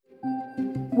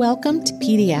Welcome to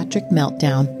Pediatric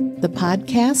Meltdown, the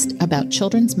podcast about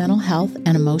children's mental health and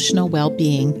emotional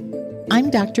well-being.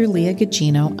 I'm Dr. Leah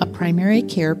Gugino, a primary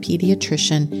care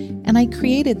pediatrician, and I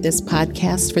created this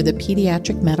podcast for the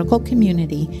pediatric medical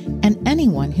community and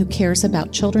anyone who cares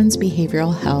about children's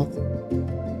behavioral health.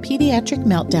 Pediatric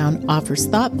Meltdown offers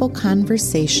thoughtful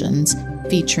conversations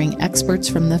featuring experts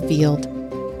from the field.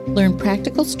 Learn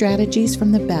practical strategies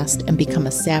from the best and become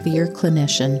a savvier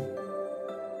clinician.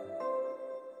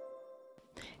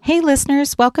 Hey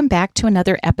listeners, welcome back to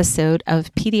another episode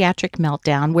of Pediatric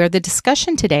Meltdown, where the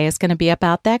discussion today is going to be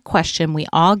about that question we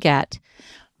all get.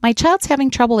 My child's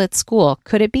having trouble at school.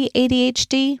 Could it be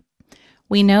ADHD?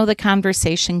 We know the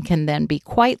conversation can then be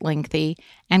quite lengthy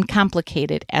and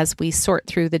complicated as we sort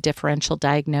through the differential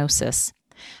diagnosis.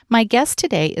 My guest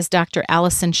today is Dr.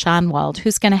 Allison Schonwald,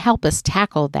 who's going to help us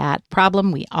tackle that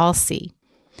problem we all see.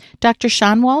 Dr.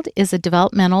 Schonwald is a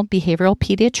developmental behavioral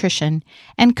pediatrician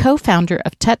and co-founder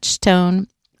of Touchstone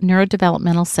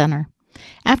Neurodevelopmental Center.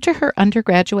 After her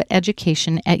undergraduate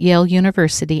education at Yale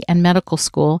University and medical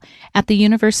school at the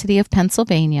University of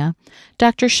Pennsylvania,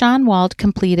 Dr. Schonwald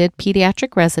completed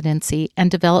pediatric residency and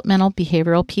developmental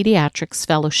behavioral pediatrics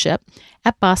fellowship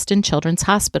at Boston Children's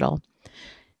Hospital.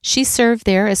 She served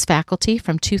there as faculty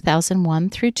from 2001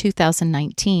 through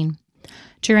 2019.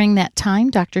 During that time,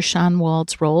 Dr.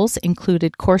 Schonwald's roles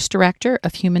included Course Director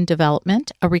of Human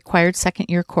Development, a required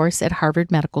second-year course at Harvard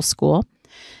Medical School,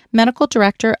 Medical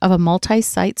Director of a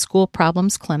multi-site school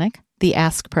problems clinic, the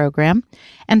ASK program,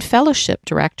 and Fellowship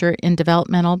Director in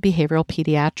Developmental Behavioral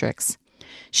Pediatrics.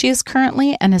 She is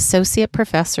currently an Associate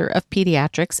Professor of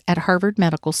Pediatrics at Harvard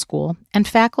Medical School and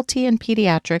Faculty in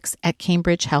Pediatrics at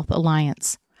Cambridge Health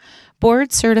Alliance.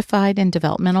 Board certified in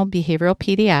developmental behavioral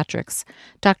pediatrics,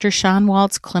 Dr.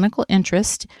 Schonwald's clinical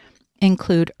interests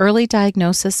include early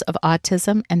diagnosis of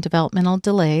autism and developmental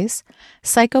delays,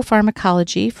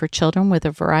 psychopharmacology for children with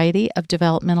a variety of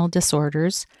developmental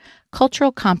disorders,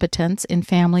 cultural competence in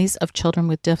families of children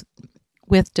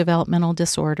with developmental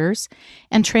disorders,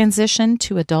 and transition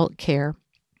to adult care.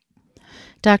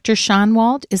 Dr.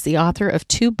 Schonwald is the author of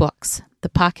 2 books, The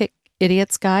Pocket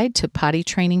Idiot's Guide to Potty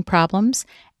Training Problems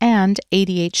and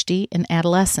ADHD in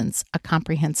Adolescence, a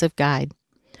Comprehensive Guide.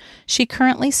 She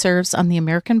currently serves on the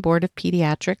American Board of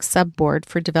Pediatrics Subboard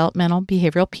for Developmental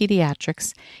Behavioral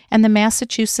Pediatrics and the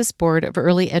Massachusetts Board of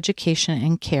Early Education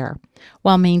and Care,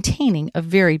 while maintaining a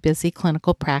very busy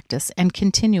clinical practice and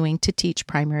continuing to teach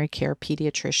primary care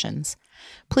pediatricians.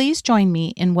 Please join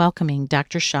me in welcoming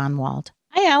Dr. Schonwald.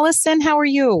 Hi, Allison. How are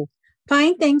you?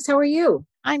 Fine, thanks. How are you?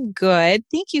 I'm good.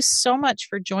 Thank you so much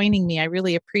for joining me. I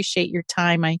really appreciate your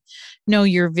time. I know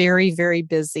you're very, very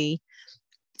busy.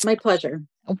 My pleasure.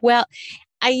 Well,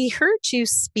 I heard you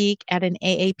speak at an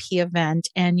AAP event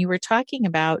and you were talking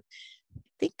about, I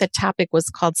think the topic was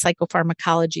called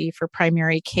psychopharmacology for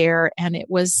primary care, and it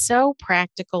was so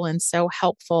practical and so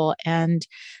helpful. And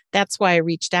that's why I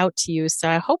reached out to you. So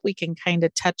I hope we can kind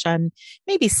of touch on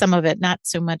maybe some of it, not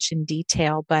so much in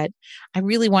detail, but I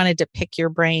really wanted to pick your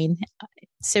brain.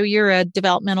 So you're a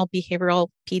developmental behavioral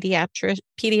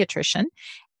pediatrician.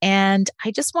 And I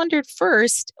just wondered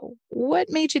first, what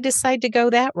made you decide to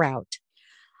go that route?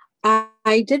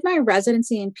 I did my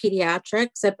residency in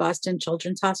pediatrics at Boston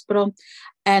Children's Hospital,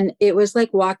 and it was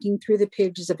like walking through the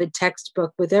pages of a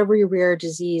textbook with every rare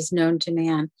disease known to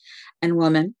man and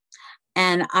woman.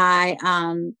 And I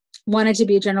wanted to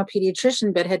be a general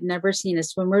pediatrician, but had never seen a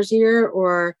swimmer's ear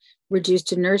or reduced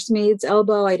to nursemaid's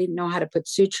elbow. I didn't know how to put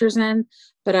sutures in,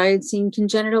 but I had seen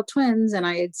congenital twins and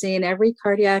I had seen every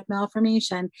cardiac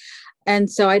malformation.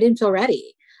 And so I didn't feel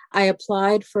ready. I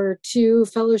applied for 2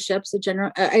 fellowships.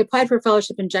 I applied for a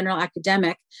fellowship in general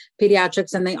academic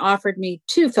pediatrics, and they offered me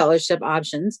 2 fellowship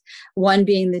options, one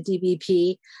being the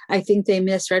DBP. I think they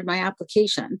misread my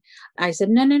application. I said,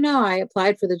 no, I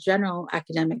applied for the general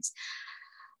academics.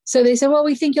 So they said, well,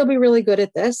 we think you'll be really good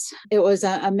at this. It was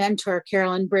a mentor,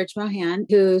 Carolyn Bridge Mohan,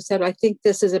 who said, I think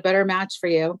this is a better match for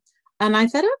you. And I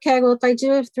said, okay, well, if I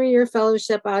do a 3-year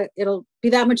fellowship, it'll be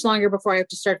that much longer before I have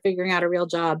to start figuring out a real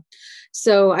job.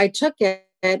 So I took it,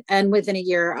 and within a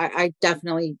year, I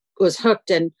definitely was hooked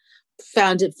and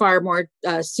found it far more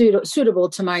suitable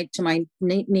to my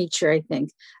nature, I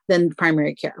think, than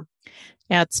primary care.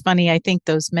 Yeah, it's funny. I think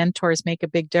those mentors make a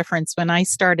big difference. When I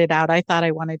started out, I thought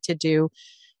I wanted to do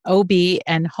OB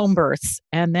and home births.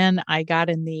 And then I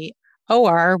got in the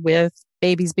OR with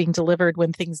babies being delivered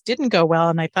when things didn't go well.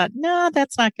 And I thought, no,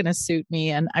 that's not going to suit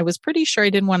me. And I was pretty sure I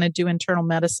didn't want to do internal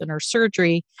medicine or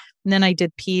surgery. And then I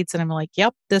did peds and I'm like,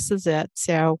 yep, this is it.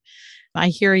 So I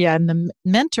hear you. And the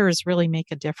mentors really make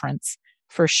a difference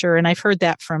for sure. And I've heard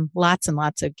that from lots and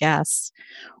lots of guests.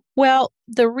 Well,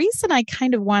 the reason I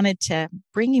kind of wanted to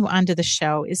bring you onto the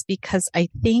show is because I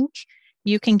think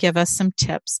you can give us some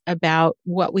tips about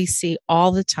what we see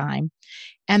all the time.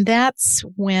 And that's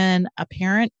when a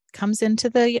parent comes into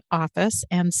the office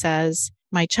and says,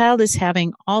 my child is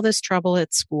having all this trouble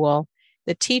at school.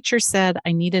 The teacher said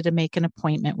I needed to make an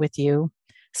appointment with you.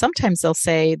 Sometimes they'll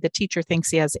say the teacher thinks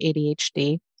he has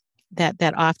ADHD.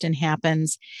 That often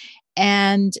happens.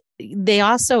 And they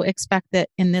also expect that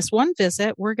in this one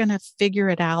visit, we're going to figure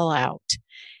it all out.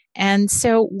 And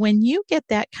so when you get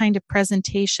that kind of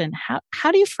presentation,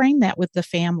 how do you frame that with the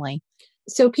family?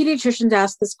 So pediatricians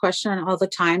ask this question all the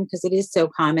time because it is so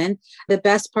common. The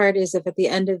best part is if at the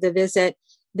end of the visit,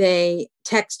 they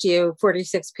text you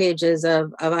 46 pages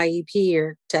of IEP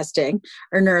or testing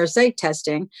or neuropsych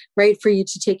testing, right, for you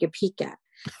to take a peek at.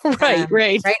 Right,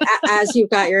 right. Right, as you've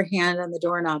got your hand on the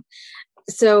doorknob.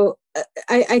 So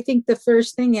I think the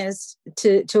first thing is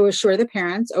to assure the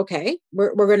parents, okay,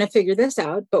 we're going to figure this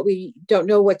out, but we don't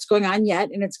know what's going on yet,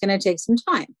 and it's going to take some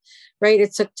time, right?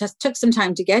 It took some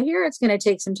time to get here. It's going to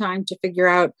take some time to figure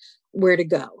out where to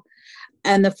go.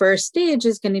 And the first stage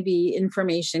is going to be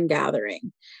information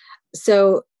gathering.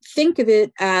 So think of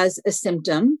it as a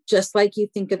symptom, just like you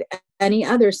think of any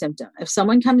other symptom. If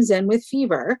someone comes in with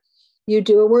fever, you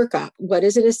do a workup. What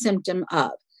is it a symptom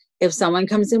of? If someone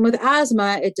comes in with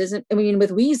asthma,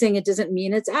 with wheezing, it doesn't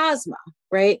mean it's asthma,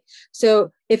 right?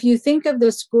 So if you think of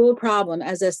the school problem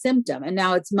as a symptom, and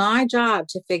now it's my job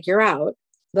to figure out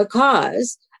the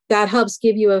cause, that helps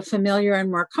give you a familiar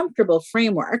and more comfortable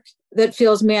framework that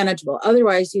feels manageable.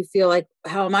 Otherwise, you feel like,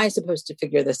 how am I supposed to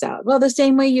figure this out? Well, the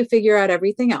same way you figure out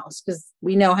everything else, because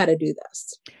we know how to do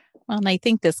this. Well, and I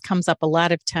think this comes up a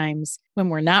lot of times when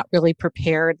we're not really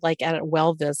prepared, like at a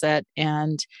well visit.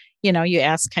 And, you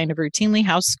ask kind of routinely,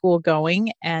 how's school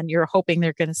going? And you're hoping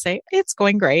they're going to say, it's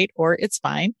going great or it's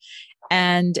fine.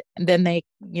 And then they,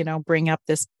 bring up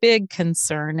this big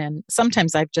concern. And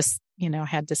sometimes I've just,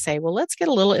 had to say, well, let's get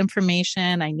a little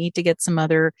information. I need to get some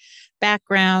other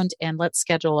background and let's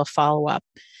schedule a follow up.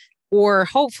 Or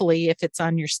hopefully, if it's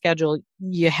on your schedule,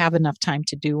 you have enough time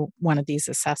to do one of these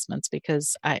assessments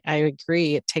because I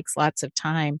agree it takes lots of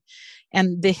time.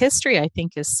 And the history, I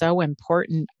think, is so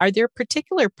important. Are there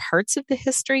particular parts of the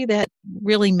history that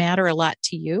really matter a lot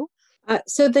to you?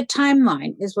 So the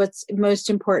timeline is what's most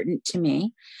important to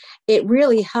me. It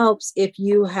really helps if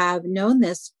you have known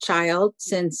this child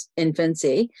since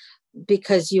infancy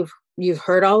because you've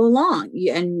heard all along,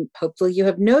 and hopefully you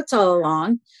have notes all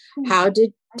along. How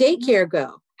did daycare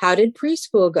go? How did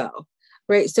preschool go?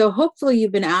 Right. So hopefully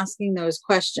you've been asking those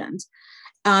questions.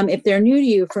 If they're new to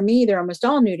you, for me, they're almost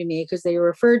all new to me because they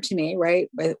referred to me, right,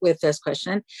 with this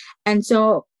question. And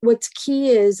so what's key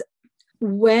is,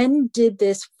 when did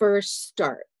this first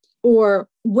start? Or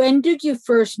when did you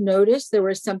first notice there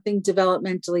was something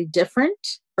developmentally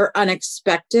different or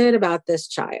unexpected about this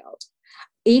child?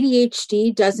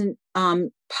 ADHD doesn't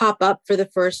pop up for the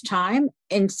first time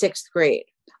in 6th grade.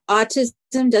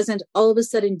 Autism doesn't all of a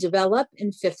sudden develop in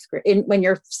 5th grade when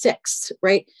you're 6,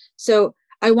 right? So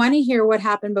I want to hear what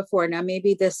happened before. Now,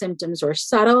 maybe the symptoms were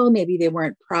subtle, maybe they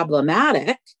weren't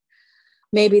problematic,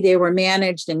 maybe they were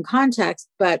managed in context,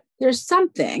 but there's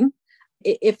something.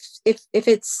 If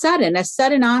it's a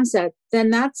sudden onset,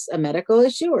 then that's a medical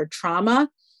issue or trauma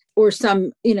or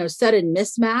some sudden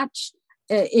mismatch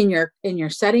in your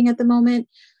setting at the moment.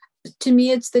 To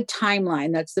me, it's the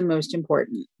timeline that's the most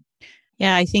important.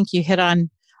 Yeah, I think you hit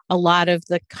on a lot of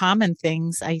the common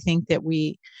things. I think that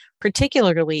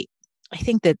I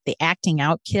think that the acting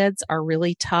out kids are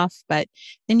really tough, but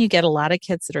then you get a lot of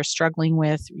kids that are struggling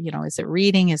with, is it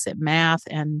reading? Is it math?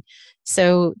 And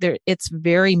so it's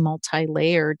very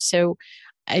multi-layered. So,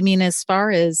 I mean, as far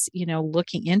as,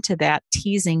 looking into that,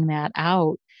 teasing that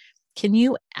out, can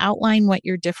you outline what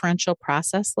your differential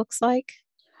process looks like?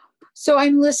 So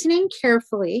I'm listening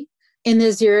carefully in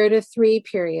the 0 to 3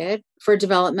 period for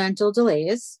developmental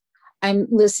delays. I'm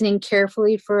listening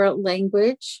carefully for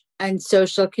language and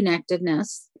social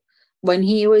connectedness. When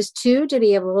he was 2, did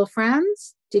he have little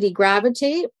friends? Did he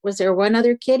gravitate? Was there one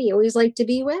other kid he always liked to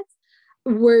be with?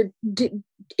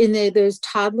 Those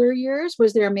toddler years,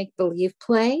 was there a make-believe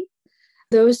play?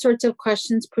 Those sorts of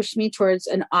questions push me towards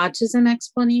an autism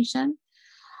explanation.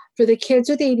 For the kids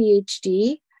with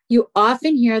ADHD, you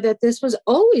often hear that this was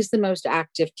always the most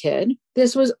active kid.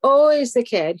 This was always the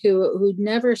kid who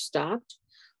never stopped.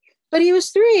 But he was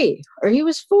 3 or he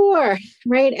was 4,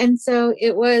 right? And so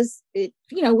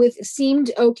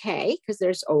seemed okay because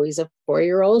there's always a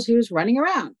 4-year-old who's running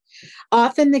around.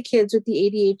 Often the kids with the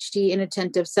ADHD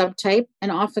inattentive subtype,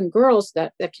 and often girls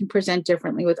that can present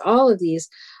differently with all of these,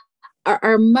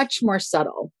 are much more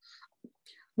subtle.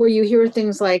 where you hear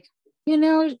things like,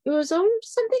 it was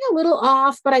something a little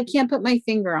off, but I can't put my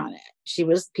finger on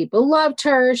it. People loved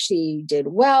her. She did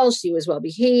well. She was well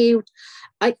behaved.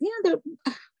 I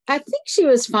think she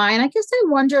was fine. I guess I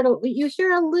wondered, you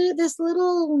hear this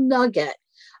little nugget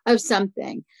of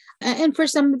something. And for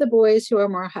some of the boys who are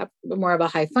more of a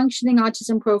high functioning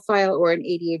autism profile or an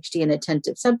ADHD and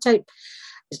attentive subtype,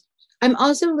 I'm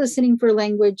also listening for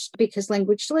language because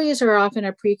language delays are often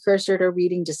a precursor to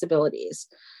reading disabilities.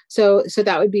 So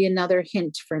that would be another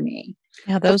hint for me.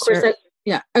 Yeah, Of course,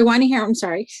 I want to hear. I'm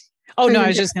sorry. Oh, no, I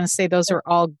was just going to say those are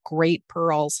all great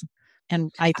pearls.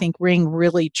 And I think ring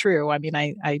really true. I mean,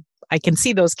 I can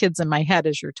see those kids in my head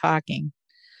as you're talking.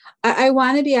 I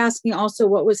want to be asking also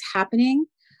what was happening,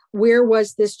 where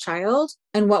was this child,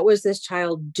 and what was this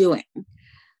child doing?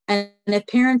 And if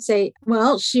parents say,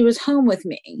 well, she was home with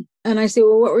me, and I say,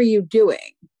 well, what were you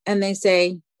doing? And they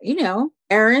say,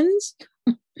 errands.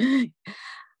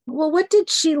 Well, what did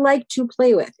she like to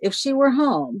play with if she were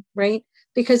home, right?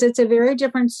 Because it's a very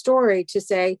different story to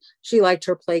say she liked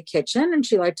to play kitchen and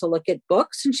she liked to look at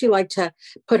books and she liked to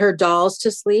put her dolls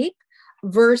to sleep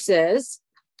versus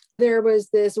there was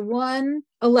this one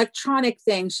electronic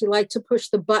thing she liked to push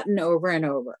the button over and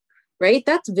over, right?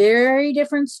 That's very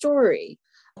different story.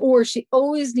 Or she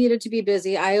always needed to be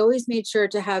busy. I always made sure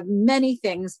to have many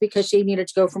things because she needed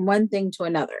to go from one thing to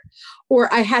another.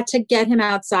 Or I had to get him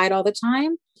outside all the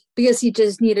time because he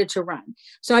just needed to run.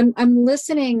 So I'm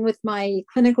listening with my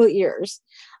clinical ears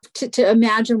to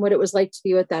imagine what it was like to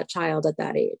be with that child at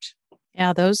that age.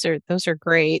 Yeah, those are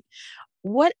great.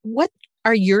 What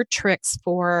are your tricks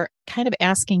for kind of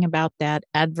asking about that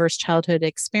adverse childhood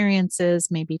experiences,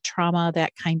 maybe trauma,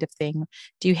 that kind of thing?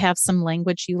 Do you have some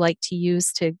language you like to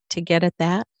use to get at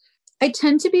that? I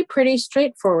tend to be pretty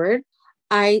straightforward.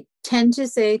 I tend to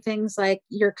say things like,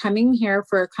 you're coming here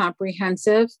for a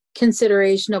comprehensive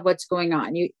consideration of what's going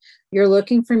on. You're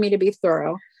looking for me to be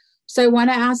thorough. So I want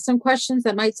to ask some questions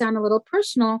that might sound a little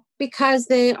personal because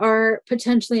they are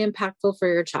potentially impactful for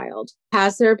your child.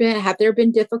 Have there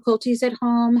been difficulties at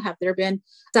home? Have there been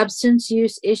substance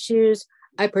use issues?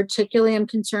 I particularly am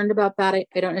concerned about that.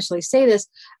 I don't necessarily say this,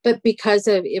 but because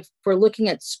of if we're looking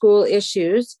at school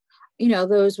issues,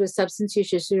 those with substance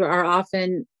use issues are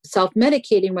often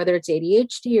self-medicating, whether it's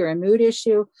ADHD or a mood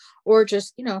issue, or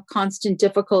just, constant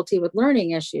difficulty with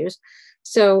learning issues.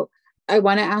 So I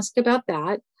want to ask about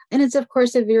that. And it's, of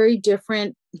course, a very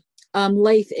different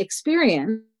life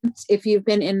experience if you've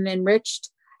been in an enriched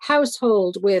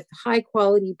household with high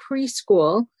quality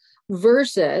preschool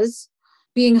versus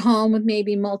being home with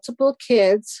maybe multiple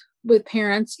kids with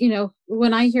parents.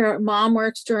 When I hear mom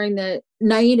works during the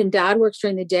night and dad works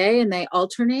during the day and they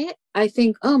alternate, I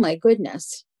think, oh my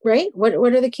goodness, right? What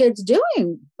are the kids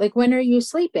doing? Like, when are you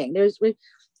sleeping?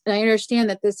 I understand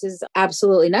that this is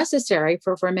absolutely necessary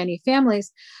for many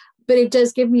families, but it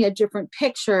does give me a different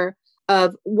picture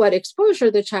of what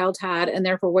exposure the child had and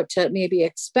therefore what to maybe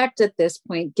expect at this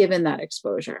point, given that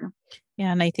exposure.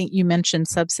 Yeah, and I think you mentioned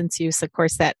substance use. Of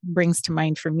course, that brings to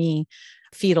mind for me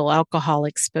fetal alcohol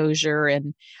exposure.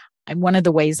 And one of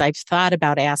the ways I've thought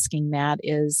about asking that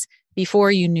is,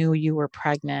 before you knew you were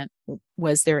pregnant,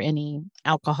 was there any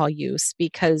alcohol use?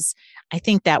 Because I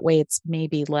think that way it's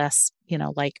maybe less,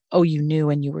 like, oh, you knew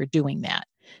and you were doing that.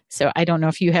 So I don't know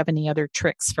if you have any other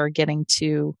tricks for getting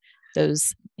to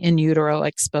those in utero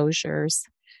exposures.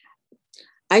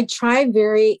 I try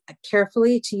very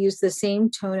carefully to use the same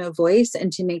tone of voice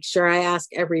and to make sure I ask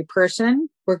every person,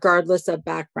 regardless of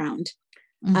background.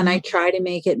 Mm-hmm. And I try to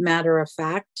make it matter of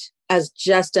fact as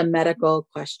just a medical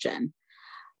question.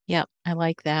 Yep, I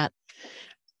like that.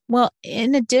 Well,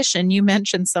 in addition, you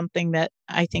mentioned something that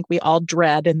I think we all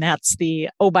dread, and that's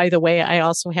oh, by the way, I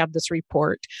also have this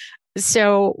report.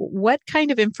 So what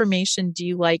kind of information do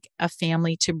you like a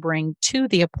family to bring to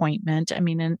the appointment? I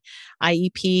mean, an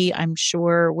IEP, I'm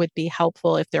sure, would be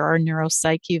helpful if there are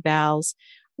neuropsych evals.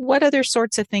 What other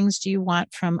sorts of things do you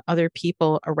want from other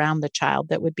people around the child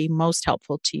that would be most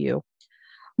helpful to you?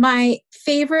 My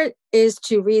favorite is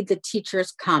to read the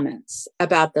teacher's comments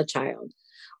about the child,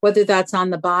 whether that's on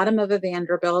the bottom of a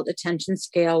Vanderbilt attention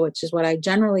scale, which is what I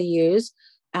generally use.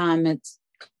 It's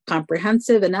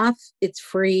comprehensive enough. It's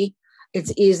free.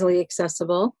 It's easily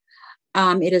accessible.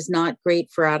 It is not great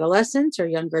for adolescents or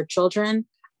younger children,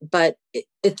 but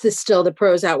it's still the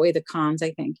pros outweigh the cons,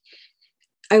 I think.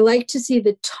 I like to see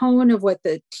the tone of what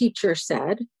the teacher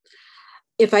said.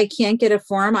 If I can't get a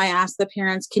form, I ask the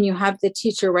parents, can you have the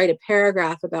teacher write a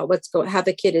paragraph about how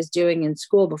the kid is doing in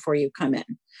school before you come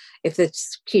in? If the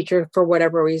teacher, for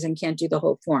whatever reason, can't do the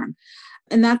whole form.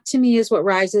 And that to me is what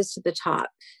rises to the top.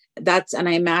 And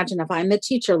I imagine if I'm the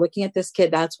teacher looking at this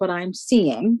kid, that's what I'm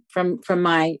seeing from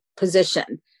my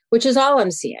position, which is all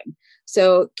I'm seeing.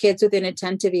 So kids with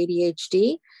inattentive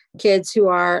ADHD, kids who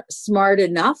are smart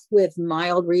enough with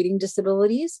mild reading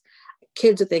disabilities,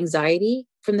 kids with anxiety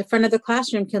from the front of the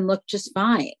classroom can look just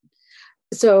fine.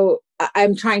 So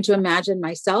I'm trying to imagine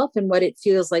myself and what it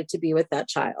feels like to be with that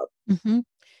child. Mm-hmm.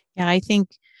 Yeah, I think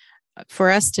for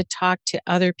us to talk to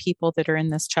other people that are in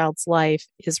this child's life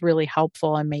is really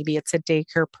helpful. And maybe it's a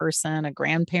daycare person, a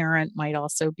grandparent, might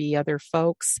also be other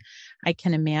folks, I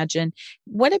can imagine.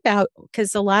 What about,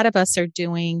 because a lot of us are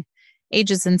doing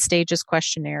ages and stages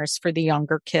questionnaires for the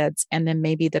younger kids, and then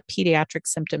maybe the pediatric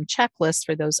symptom checklist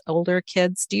for those older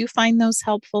kids. Do you find those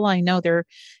helpful? I know they're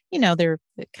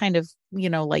kind of,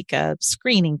 like a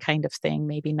screening kind of thing,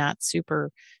 maybe not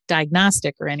super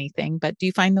diagnostic or anything, but do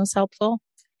you find those helpful?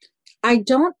 I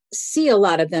don't see a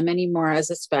lot of them anymore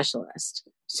as a specialist.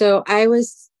 So I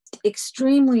was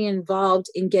extremely involved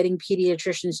in getting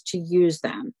pediatricians to use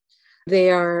them. They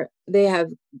have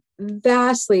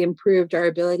vastly improved our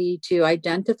ability to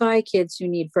identify kids who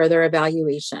need further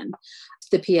evaluation.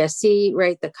 The PSC,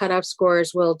 right, the cutoff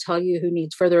scores will tell you who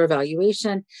needs further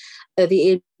evaluation.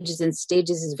 The ages and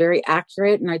stages is very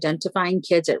accurate in identifying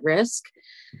kids at risk.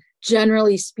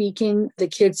 Generally speaking, the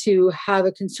kids who have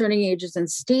a concerning ages and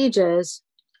stages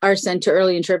are sent to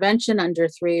early intervention under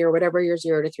 3 or whatever your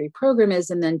 0 to 3 program is,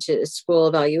 and then to school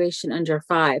evaluation under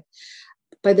 5.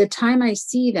 By the time I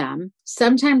see them,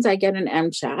 sometimes I get an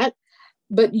MCHAT,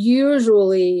 but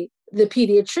usually the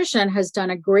pediatrician has done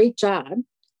a great job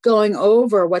going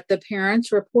over what the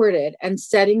parents reported and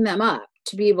setting them up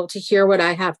to be able to hear what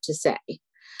I have to say.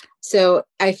 So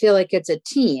I feel like it's a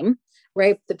team,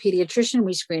 right? The pediatrician,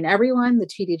 we screen everyone, the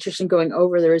pediatrician going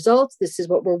over the results. This is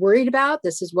what we're worried about.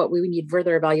 This is what we need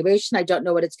further evaluation. I don't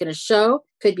know what it's going to show.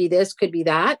 Could be this, could be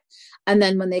that. And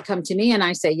then when they come to me and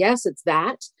I say, yes, it's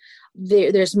that,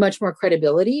 there's much more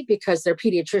credibility because their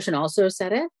pediatrician also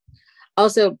said it.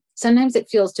 Also, sometimes it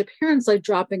feels to parents like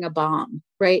dropping a bomb,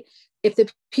 right? If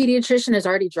the pediatrician has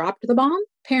already dropped the bomb,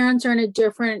 parents are in a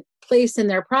different place in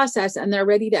their process and they're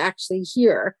ready to actually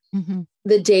hear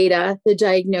the data, the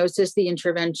diagnosis, the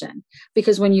intervention.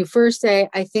 Because when you first say,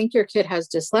 I think your kid has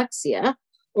dyslexia,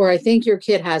 or I think your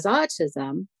kid has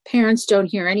autism, parents don't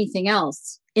hear anything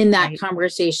else in that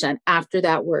conversation after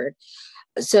that word.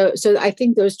 So I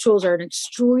think those tools are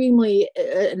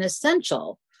an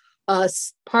essential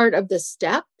part of the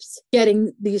steps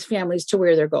getting these families to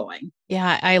where they're going.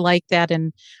 Yeah, I like that.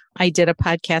 And I did a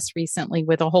podcast recently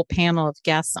with a whole panel of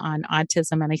guests on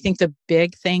autism. And I think the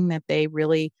big thing that they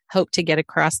really hope to get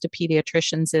across to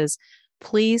pediatricians is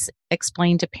please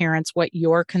explain to parents what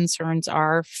your concerns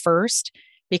are first,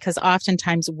 because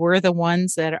oftentimes we're the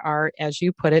ones that are, as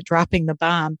you put it, dropping the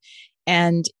bomb.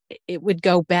 And it would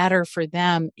go better for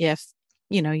them if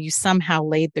you somehow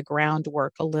laid the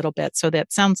groundwork a little bit. So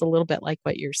that sounds a little bit like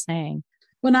what you're saying.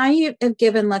 When I have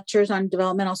given lectures on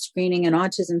developmental screening and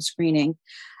autism screening,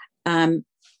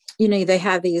 they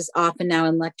have these often now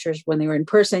in lectures. When they were in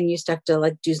person, you used to have to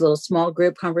like do little small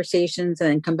group conversations and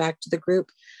then come back to the group.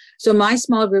 So my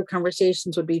small group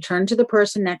conversations would be turned to the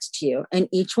person next to you and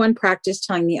each one practice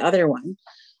telling the other one,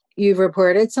 you've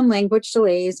reported some language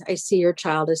delays. I see your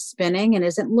child is spinning and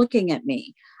isn't looking at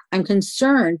me. I'm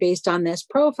concerned based on this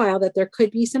profile that there could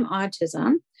be some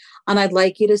autism, and I'd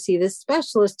like you to see this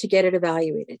specialist to get it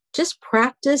evaluated. Just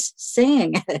practice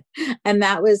saying it. And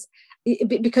that was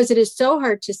because it is so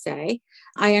hard to say.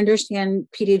 I understand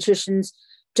pediatricians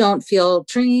don't feel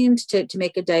trained to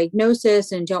make a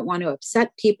diagnosis and don't want to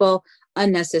upset people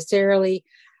unnecessarily.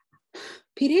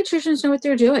 Pediatricians know what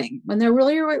they're doing. When they're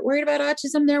really worried about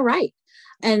autism, they're right.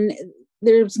 And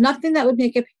there's nothing that would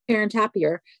make a parent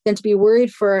happier than to be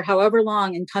worried for however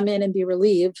long and come in and be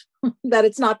relieved that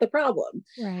it's not the problem.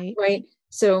 Right.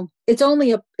 So it's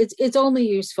only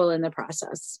useful in the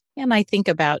process. And I think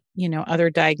about,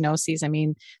 other diagnoses. I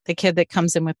mean, the kid that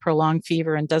comes in with prolonged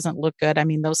fever and doesn't look good. I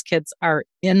mean, those kids are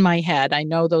in my head. I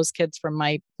know those kids from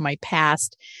my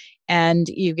past. And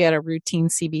you get a routine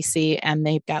CBC and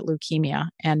they've got leukemia.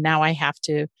 And now I have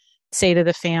to say to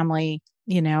the family,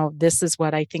 this is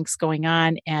what I think's going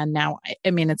on. And now,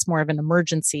 I mean, it's more of an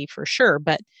emergency for sure,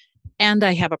 and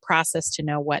I have a process to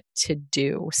know what to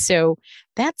do. So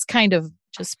that's kind of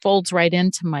just folds right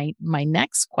into my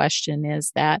next question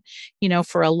is that,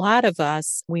 for a lot of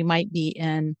us, we might be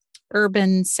in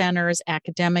urban centers,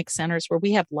 academic centers where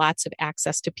we have lots of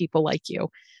access to people like you,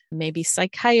 maybe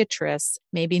psychiatrists,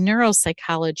 maybe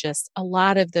neuropsychologists, a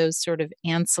lot of those sort of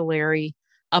ancillary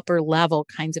upper level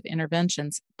kinds of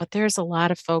interventions. But there's a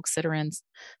lot of folks that are in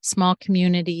small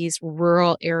communities,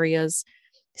 rural areas.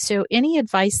 So any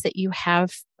advice that you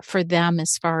have for them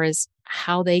as far as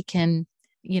how they can,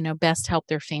 best help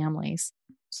their families?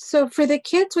 So for the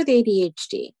kids with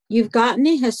ADHD, you've gotten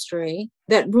a history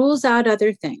that rules out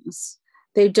other things.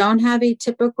 They don't have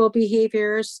atypical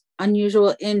behaviors,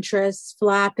 unusual interests,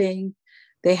 flapping.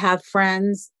 They have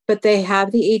friends, but they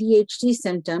have the ADHD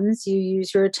symptoms. You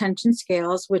use your attention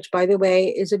scales, which, by the way,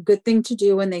 is a good thing to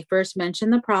do when they first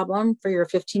mention the problem for your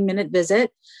 15-minute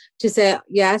visit, to say,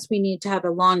 yes, we need to have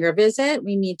a longer visit.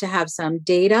 We need to have some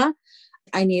data.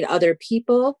 I need other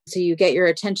people. So you get your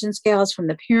attention scales from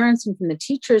the parents and from the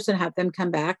teachers and have them come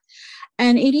back.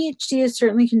 And ADHD is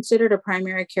certainly considered a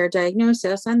primary care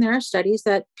diagnosis. And there are studies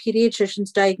that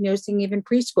pediatricians diagnosing even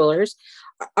preschoolers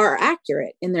are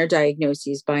accurate in their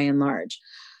diagnoses by and large.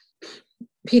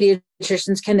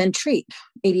 Pediatricians can then treat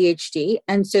ADHD.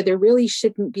 And so there really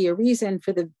shouldn't be a reason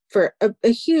for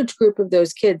a huge group of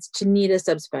those kids to need a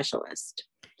subspecialist.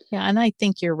 Yeah. And I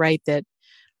think you're right that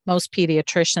most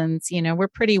pediatricians, we're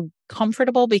pretty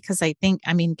comfortable because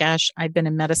gosh, I've been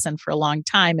in medicine for a long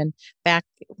time. And back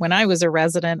when I was a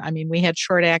resident, we had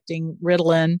short acting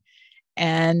Ritalin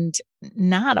and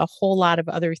not a whole lot of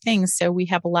other things. So we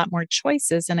have a lot more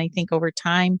choices. And I think over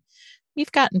time,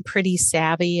 we've gotten pretty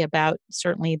savvy about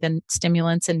certainly the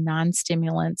stimulants and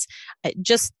non-stimulants.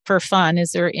 Just for fun,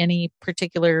 is there any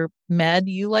particular med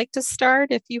you like to start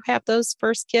if you have those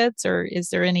first kids, or is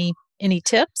there any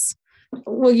tips?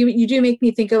 Well, you do make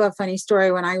me think of a funny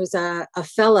story. When I was a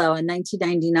fellow in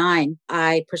 1999,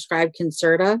 I prescribed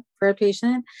Concerta for a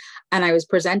patient, and I was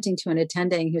presenting to an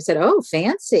attending who said, "Oh,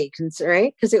 fancy,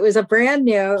 right?" Because it was a brand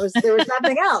new. There was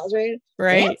nothing else, right?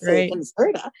 Right, Fancy right.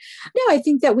 Concerta. No, I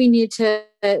think that we need to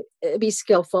be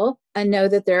skillful and know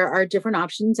that there are different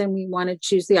options, and we want to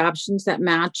choose the options that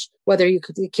match whether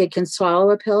the kid can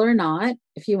swallow a pill or not.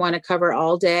 If you want to cover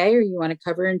all day or you want to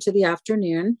cover into the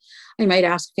afternoon, I might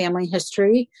ask family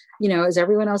history. Is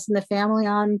everyone else in the family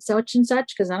on such and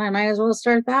such? Because then I might as well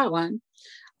start that one.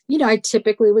 I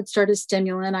typically would start a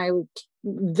stimulant. I would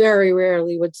very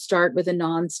rarely would start with a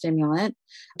non-stimulant.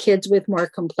 Kids with more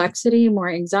complexity, more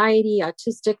anxiety,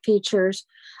 autistic features,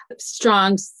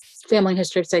 strong family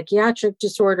history of psychiatric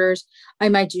disorders, I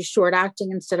might do short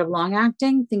acting instead of long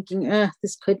acting, thinking,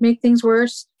 this could make things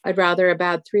worse. I'd rather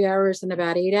about 3 hours than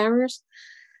about 8 hours.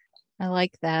 I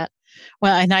like that.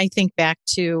 Well, and I think back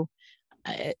to,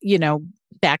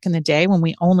 back in the day when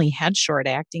we only had short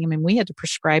acting, we had to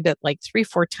prescribe it like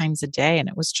 3-4 times a day, and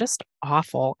it was just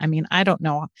awful. I don't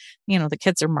know, the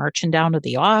kids are marching down to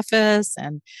the office,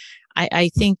 and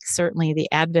I think certainly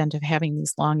the advent of having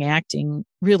these long acting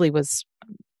really was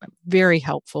very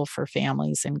helpful for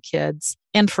families and kids,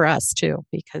 and for us too,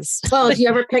 because well, do you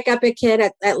ever pick up a kid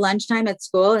at lunchtime at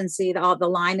school and see all the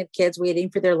line of kids waiting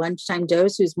for their lunchtime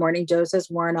dose whose morning dose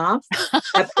has worn off?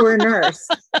 That poor nurse.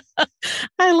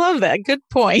 I love that. Good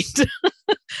point.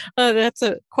 That's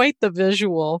quite the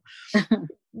visual.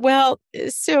 Well,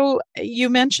 so you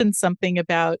mentioned something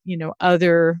about,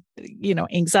 other,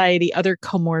 anxiety, other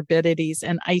comorbidities.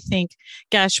 And I think,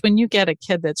 gosh, when you get a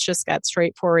kid that's just got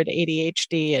straightforward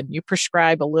ADHD and you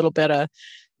prescribe a little bit of,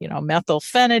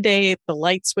 methylphenidate, the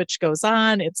light switch goes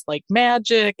on, it's like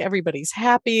magic. Everybody's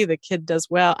happy. The kid does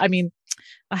well.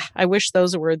 I wish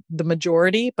those were the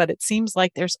majority, but it seems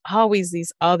like there's always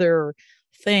these other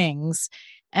things.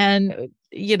 And,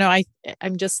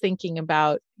 I'm just thinking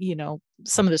about,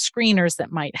 some of the screeners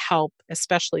that might help,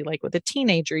 especially like with a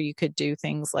teenager. You could do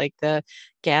things like the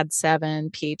GAD-7,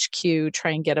 PHQ,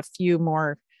 try and get a few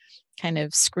more kind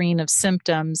of screen of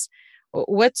symptoms.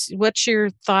 What's your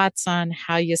thoughts on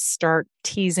how you start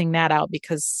teasing that out?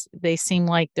 Because they seem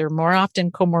like they're more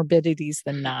often comorbidities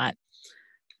than not.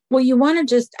 Well, you want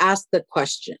to just ask the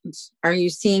questions. Are you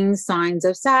seeing signs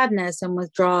of sadness and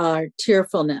withdrawal or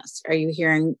tearfulness? Are you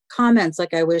hearing comments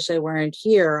like, I wish I weren't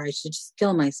here, or I should just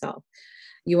kill myself?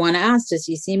 You want to ask, does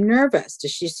he seem nervous?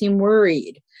 Does she seem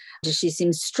worried? Does she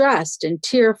seem stressed and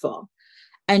tearful?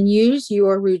 And use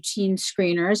your routine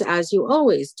screeners as you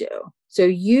always do. So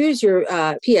use your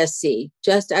PSC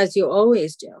just as you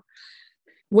always do.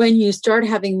 When you start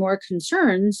having more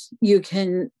concerns, you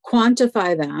can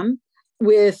quantify them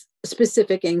with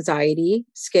specific anxiety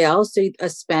scales. So a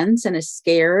Spence and a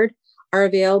Scared are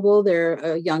available.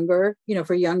 They're younger,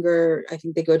 for younger, I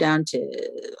think they go down to,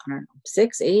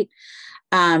 6, 8,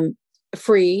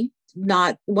 free.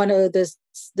 Not one of the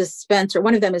Spence, or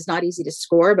one of them is not easy to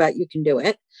score, but you can do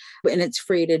it and it's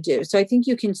free to do. So I think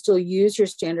you can still use your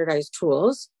standardized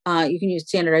tools. You can use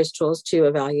standardized tools to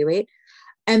evaluate.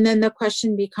 And then the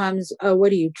question becomes, what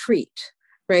do you treat?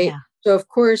 Right. Yeah. So of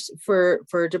course, for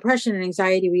depression and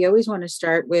anxiety, we always want to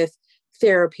start with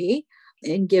therapy.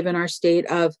 And given our state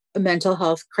of a mental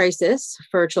health crisis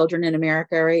for children in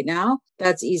America right now,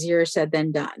 that's easier said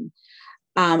than done.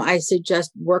 I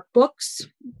suggest workbooks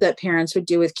that parents would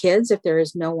do with kids if there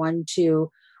is no one to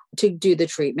do the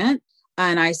treatment.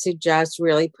 And I suggest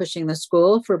really pushing the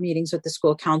school for meetings with the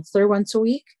school counselor once a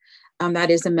week.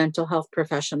 That is a mental health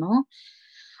professional.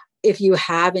 If you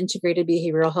have integrated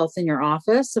behavioral health in your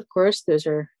office, of course, those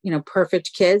are,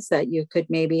 perfect kids that you could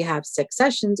maybe have 6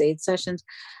 sessions, 8 sessions.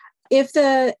 If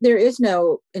there is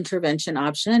no intervention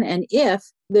option, and if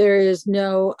there is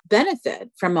no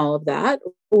benefit from all of that,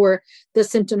 or the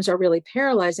symptoms are really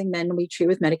paralyzing, then we treat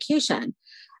with medication.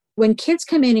 When kids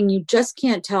come in and you just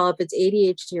can't tell if it's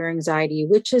ADHD or anxiety,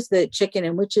 which is the chicken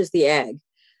and which is the egg,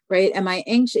 right? Am I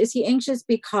anxious? Is he anxious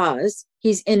because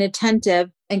he's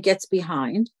inattentive and gets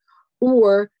behind?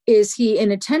 Or is he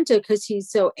inattentive because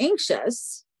he's so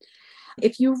anxious?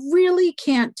 If you really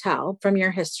can't tell from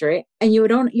your history and you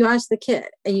ask the kid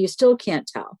and you still can't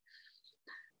tell,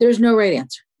 there's no right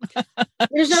answer.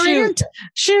 There's no right answer.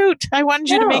 Shoot. I wanted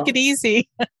you to make it easy.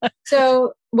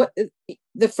 So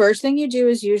the first thing you do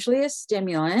is usually a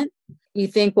stimulant. You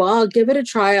think, well, I'll give it a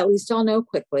try. At least I'll know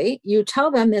quickly. You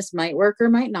tell them this might work or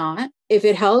might not. If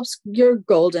it helps, you're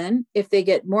golden. If they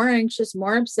get more anxious,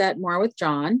 more upset, more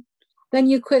withdrawn, then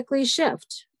you quickly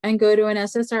shift and go to an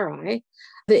SSRI.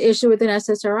 The issue with an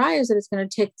SSRI is that it's going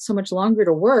to take so much longer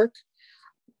to work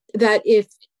that if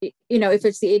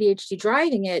it's the ADHD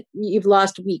driving it, you've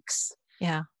lost weeks.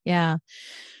 Yeah. Yeah.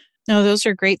 No, those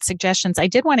are great suggestions. I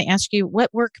did want to ask you,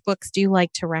 what workbooks do you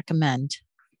like to recommend?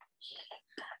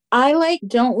 I like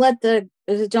Don't Let the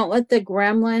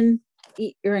Gremlin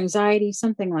Eat Your Anxiety,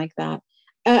 something like that.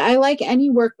 I like any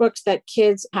workbooks that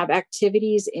kids have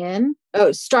activities in.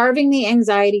 Oh, Starving the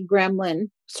Anxiety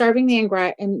Gremlin. I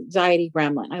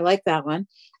like that one.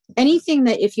 Anything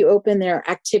that if you open there,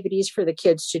 activities for the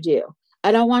kids to do.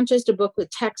 I don't want just a book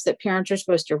with text that parents are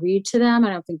supposed to read to them.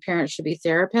 I don't think parents should be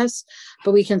therapists,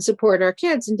 but we can support our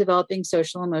kids in developing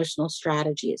social emotional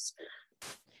strategies.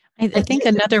 I think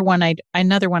another one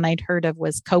I'd heard of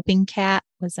was Coping Cat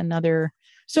was another.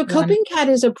 So Coping Cat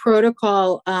is a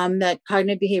protocol that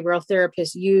cognitive behavioral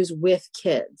therapists use with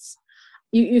kids.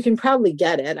 You can probably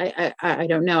get it. I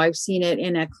don't know. I've seen it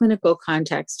in a clinical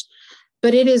context,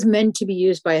 but it is meant to be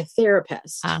used by a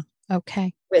therapist.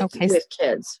 Okay. With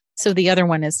kids. So the other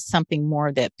one is something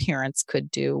more that parents could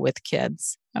do with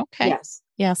kids. Okay. Yes.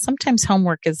 Yeah. Sometimes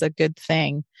homework is a good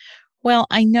thing. Well,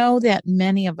 I know that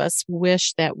many of us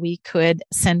wish that we could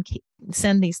send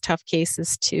these tough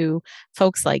cases to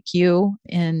folks like you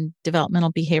in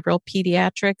developmental behavioral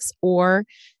pediatrics or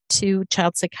to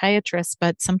child psychiatrists,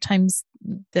 but sometimes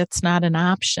that's not an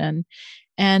option.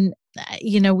 And,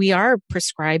 we are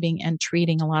prescribing and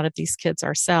treating a lot of these kids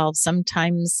ourselves,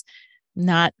 sometimes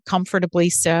not comfortably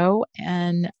so,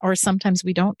 or sometimes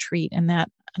we don't treat, and that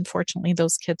unfortunately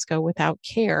those kids go without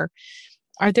care.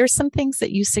 Are there some things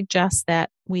that you suggest that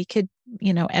we could,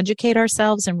 educate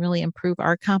ourselves and really improve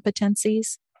our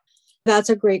competencies? That's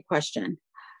a great question.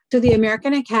 So the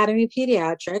American Academy of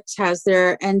Pediatrics has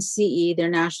their NCE, their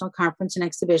National Conference and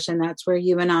Exhibition. That's where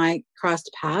you and I crossed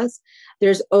paths.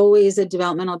 There's always a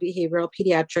developmental behavioral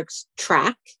pediatrics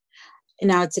track.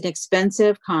 Now it's an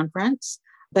expensive conference,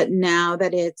 but now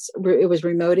that it was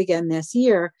remote again this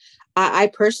year,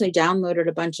 I personally downloaded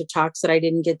a bunch of talks that I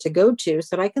didn't get to go to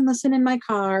so that I can listen in my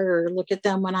car or look at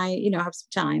them when I, have some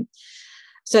time.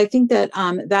 So I think that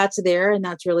that's there, and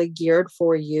that's really geared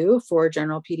for you, for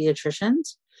general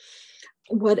pediatricians.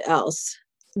 What else?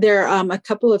 There are a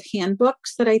couple of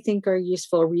handbooks that I think are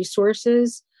useful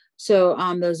resources. So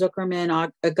the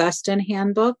Zuckerman Augustine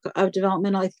Handbook of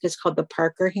Developmental, I think it's called the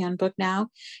Parker Handbook now,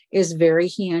 is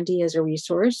very handy as a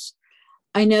resource.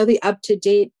 I know the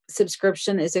up-to-date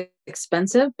subscription is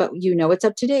expensive, but it's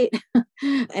up to date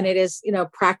and it is,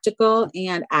 practical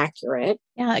and accurate.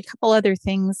 Yeah, a couple other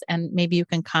things, and maybe you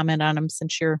can comment on them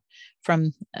since you're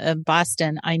from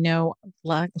Boston. I know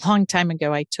a long time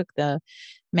ago, I took the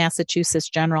Massachusetts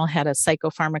General had a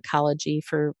psychopharmacology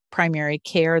for primary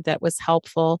care that was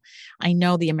helpful. I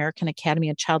know the American Academy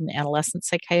of Child and Adolescent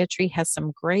Psychiatry has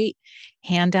some great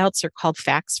handouts. They're called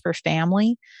Facts for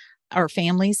Family or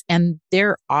Families, and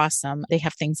they're awesome. They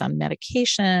have things on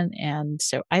medication. And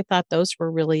so I thought those were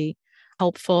really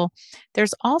helpful.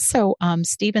 There's also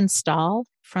Stephen Stahl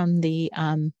from the,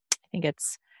 I think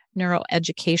it's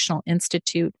Neuroeducational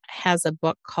Institute, has a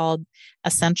book called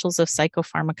Essentials of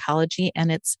Psychopharmacology, and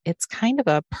it's kind of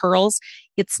a pearls.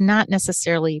 It's not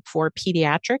necessarily for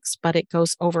pediatrics, but it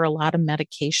goes over a lot of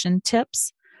medication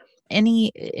tips. Have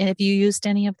you used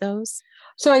any of those?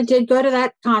 So I did go to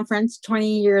that conference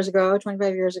 25 years ago,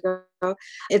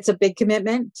 It's a big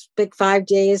commitment, big 5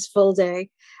 days, full day.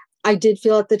 I did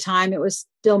feel at the time it was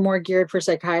still more geared for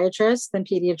psychiatrists than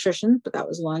pediatricians, but that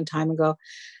was a long time ago.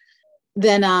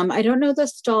 Then I don't know the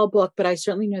Stahl book, but I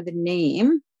certainly know the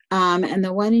name. And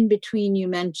the one in between you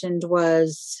mentioned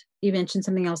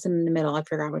something else in the middle. I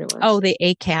forgot what it was. Oh, the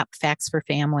ACAP Facts for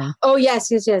Family. Oh,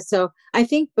 yes. So I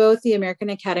think both the American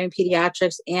Academy of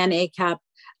Pediatrics and ACAP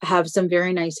have some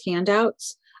very nice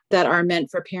handouts that are meant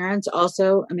for parents.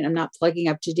 Also, I mean, I'm not plugging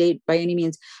Up to Date by any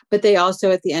means, but they also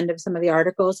at the end of some of the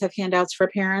articles have handouts for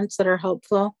parents that are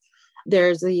helpful.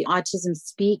 There's the Autism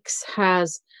Speaks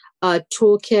has a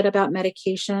toolkit about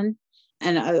medication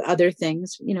and other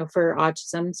things, for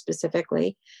autism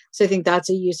specifically. So I think that's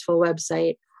a useful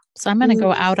website. So I'm going to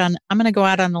go out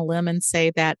on a limb and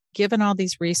say that given all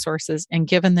these resources and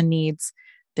given the needs,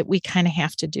 that we kind of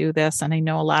have to do this. And I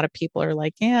know a lot of people are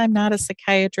like, yeah, I'm not a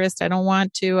psychiatrist. I don't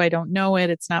want to. I don't know it.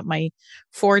 It's not my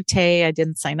forte. I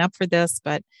didn't sign up for this.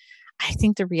 But I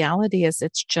think the reality is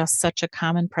it's just such a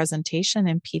common presentation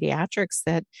in pediatrics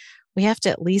that we have to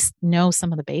at least know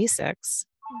some of the basics.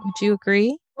 Would you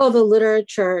agree? Well, the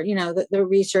literature, the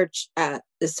research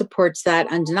supports that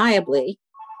undeniably.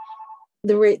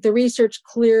 The research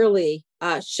clearly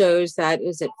shows that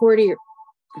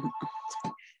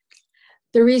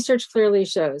the research clearly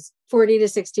shows 40 to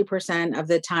 60% of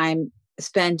the time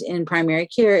spent in primary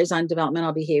care is on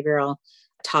developmental behavioral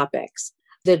topics.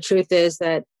 The truth is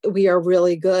that we are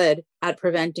really good at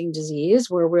preventing disease.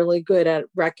 We're really good at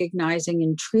recognizing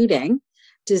and treating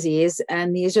disease.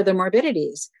 And these are the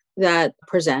morbidities that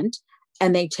present,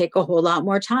 and they take a whole lot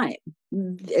more time.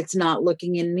 It's not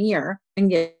looking in the mirror and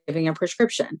giving a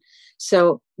prescription.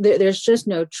 So there's just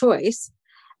no choice.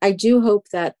 I do hope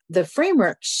that the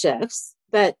framework shifts,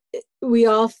 that we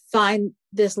all find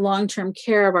this long-term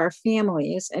care of our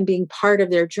families and being part of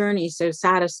their journey so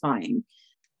satisfying.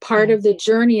 Part of the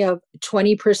journey of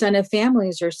 20% of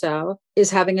families or so is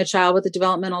having a child with a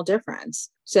developmental difference.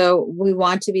 So we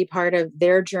want to be part of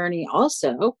their journey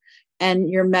also. And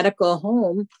your medical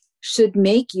home should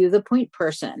make you the point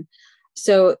person.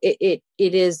 So it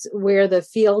is where the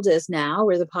field is now,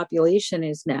 where the population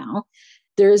is now.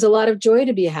 There is a lot of joy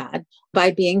to be had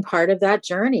by being part of that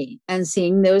journey and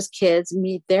seeing those kids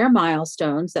meet their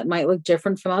milestones that might look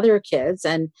different from other kids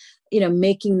and,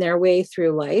 making their way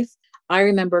through life. I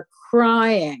remember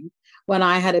crying when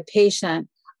I had a patient,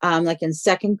 like in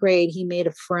second grade, he made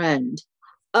a friend.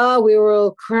 Oh, we were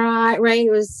all crying, right? It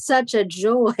was such a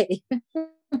joy.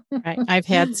 Right. I've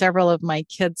had several of my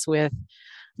kids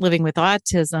living with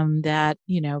autism that,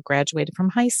 graduated from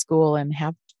high school and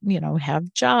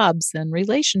have jobs and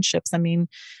relationships. I mean,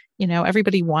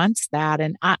 everybody wants that.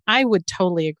 And I would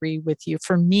totally agree with you.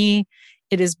 For me,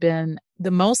 it has been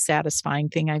the most satisfying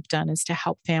thing I've done is to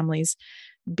help families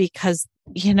because,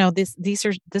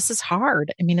 this is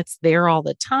hard. I mean, it's there all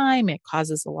the time. It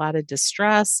causes a lot of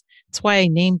distress. That's why I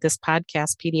named this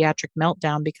podcast Pediatric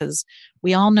Meltdown, because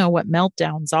we all know what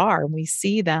meltdowns are and we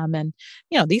see them. And,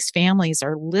 these families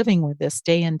are living with this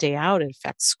day in, day out. It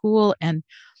affects school. And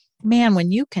man,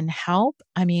 when you can help,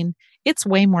 I mean, it's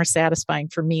way more satisfying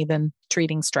for me than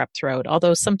treating strep throat.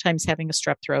 Although sometimes having a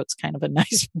strep throat is kind of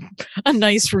a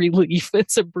nice relief.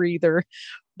 It's a breather.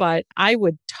 But I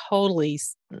would totally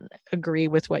agree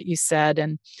with what you said.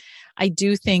 And I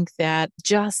do think that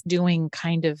just doing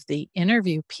kind of the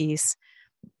interview piece,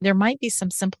 there might be some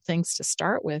simple things to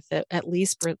start with that at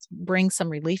least bring some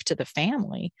relief to the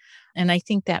family. And I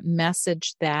think that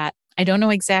message that I don't know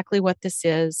exactly what this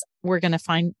is, we're going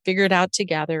to figure it out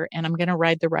together, and I'm going to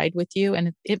ride the ride with you.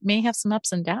 And it may have some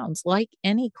ups and downs like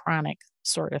any chronic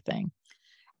sort of thing.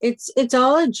 It's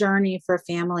all a journey for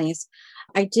families.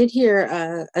 I did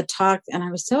hear a talk and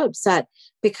I was so upset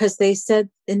because they said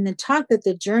in the talk that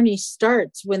the journey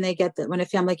starts when a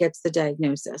family gets the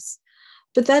diagnosis.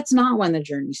 But that's not when the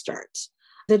journey starts.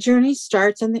 The journey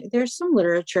starts, and there's some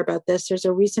literature about this. There's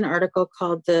a recent article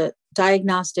called The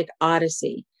Diagnostic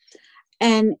Odyssey.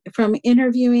 And from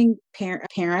interviewing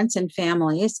parents and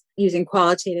families using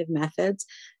qualitative methods,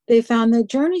 they found the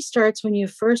journey starts when you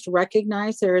first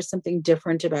recognize there is something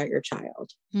different about your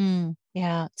child.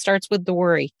 Yeah, it starts with the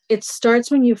worry. It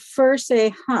starts when you first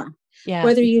say, Yeah,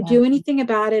 whether you do anything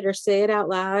about it or say it out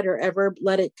loud or ever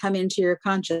let it come into your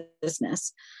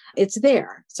consciousness, it's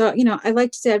there. So, I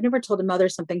like to say I've never told a mother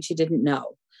something she didn't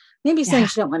know. Maybe something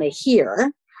she don't want to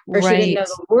hear, or she didn't know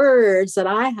the words that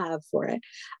I have for it.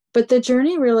 But the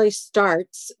journey really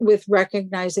starts with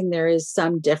recognizing there is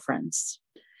some difference.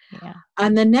 Yeah.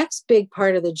 And the next big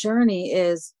part of the journey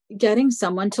is getting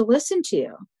someone to listen to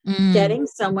you, getting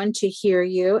someone to hear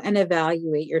you and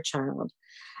evaluate your child.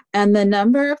 And the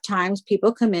number of times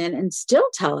people come in and still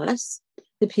tell us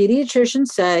the pediatrician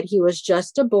said he was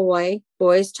just a boy,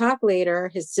 boys talk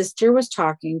later, his sister was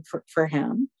talking for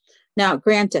him. Now,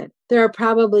 granted, there are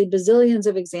probably bazillions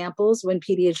of examples when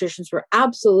pediatricians were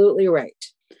absolutely right.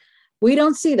 We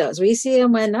don't see those. We see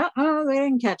them when, they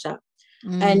didn't catch up.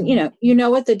 And you know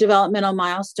what the developmental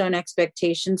milestone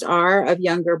expectations are of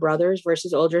younger brothers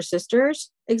versus older sisters?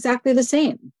 Exactly the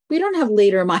same. We don't have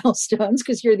later milestones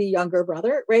because you're the younger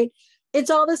brother, right?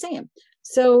 It's all the same.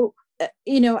 So,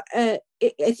 I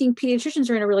think pediatricians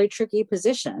are in a really tricky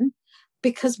position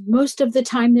because most of the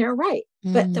time they're right.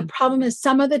 But the problem is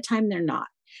some of the time they're not.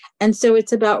 And so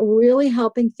it's about really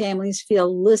helping families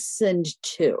feel listened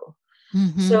to.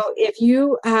 So if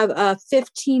you have a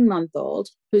 15-month-old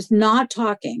who's not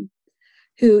talking,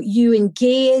 who you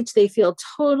engage, they feel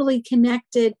totally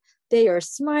connected, they are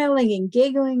smiling and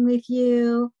giggling with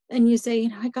you, and you say,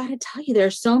 I got to tell you,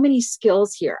 there's so many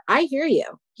skills here. I hear you.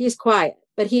 He's quiet,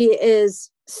 but he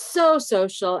is so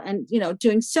social and,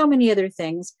 doing so many other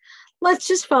things. Let's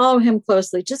just follow him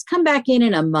closely. Just come back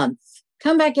in a month.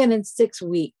 Come back in 6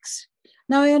 weeks.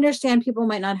 Now, I understand people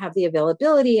might not have the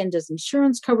availability, and does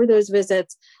insurance cover those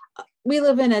visits? We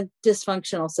live in a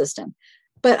dysfunctional system.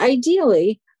 But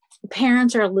ideally,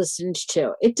 parents are listened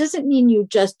to. It doesn't mean you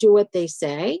just do what they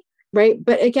say, right?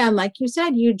 But again, like you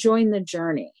said, you join the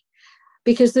journey,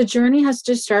 because the journey has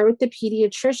to start with the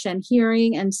pediatrician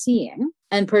hearing and seeing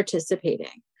and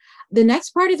participating. The next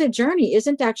part of the journey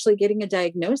isn't actually getting a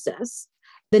diagnosis.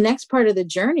 The next part of the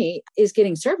journey is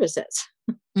getting services.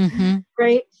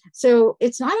 Right. So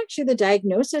it's not actually the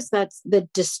diagnosis that's the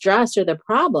distress or the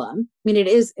problem. I mean, it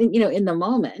is, in the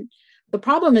moment. The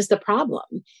problem is the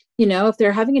problem. If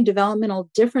they're having a developmental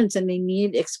difference and they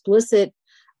need explicit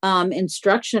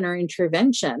instruction or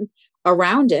intervention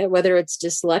around it, whether it's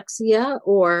dyslexia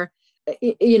or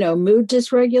mood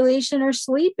dysregulation or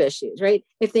sleep issues, right?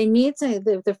 If they need something,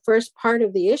 the first part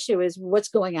of the issue is what's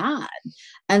going on.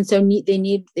 And so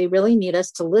they really need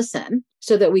us to listen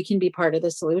so that we can be part of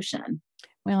the solution.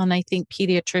 Well, and I think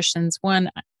pediatricians,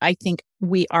 I think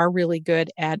we are really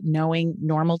good at knowing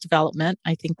normal development.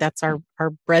 I think that's our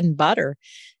bread and butter.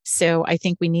 So I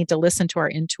think we need to listen to our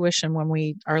intuition when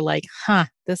we are like,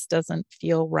 this doesn't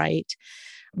feel right.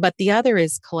 But the other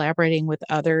is collaborating with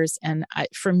others. And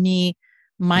for me,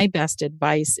 my best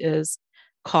advice is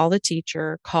call the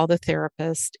teacher, call the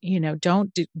therapist.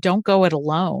 Don't go it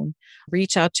alone.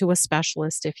 Reach out to a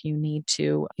specialist if you need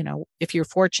to. If you're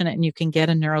fortunate and you can get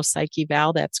a neuropsych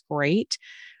eval, that's great.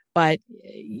 But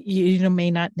you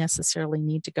may not necessarily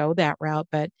need to go that route.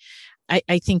 But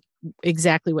I think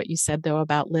exactly what you said, though,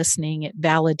 about listening, it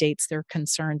validates their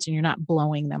concerns and you're not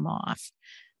blowing them off.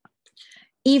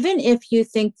 Even if you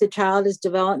think the child is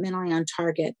developmentally on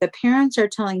target, the parents are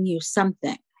telling you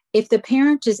something. If the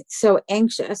parent is so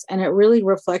anxious and it really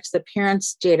reflects the parent's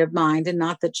state of mind and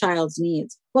not the child's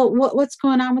needs, well, what's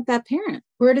going on with that parent?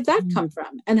 Where did that come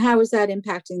from? And how is that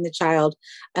impacting the child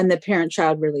and the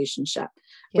parent-child relationship?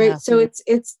 Yeah. Right. So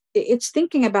it's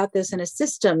thinking about this in a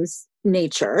systems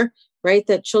nature, right?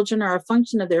 That children are a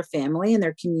function of their family and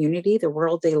their community, the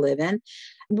world they live in.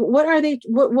 What are they?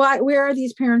 Where are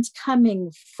these parents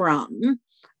coming from?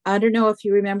 I don't know if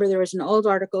you remember, there was an old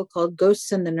article called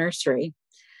Ghosts in the Nursery.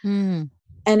 And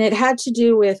it had to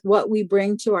do with what we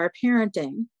bring to our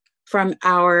parenting from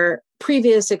our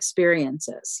previous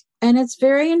experiences. And it's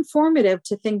very informative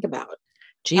to think about.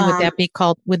 Gee, would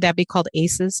that be called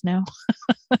ACEs now?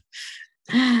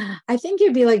 I think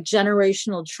it'd be like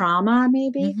generational trauma,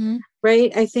 maybe.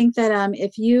 Right. I think that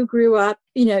if you grew up,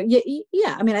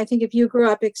 I think if you grew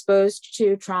up exposed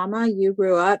to trauma, you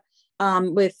grew up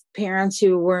with parents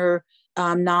who were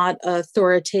not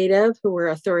authoritative, who were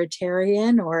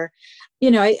authoritarian, or,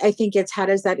 I think it's how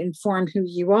does that inform who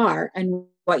you are and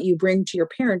what you bring to your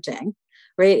parenting,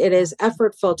 right? It is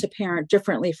effortful to parent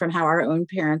differently from how our own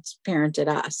parents parented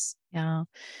us. Yeah.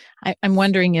 I'm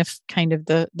wondering if kind of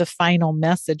the final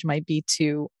message might be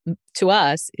to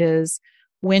us is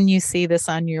when you see this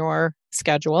on your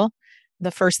schedule,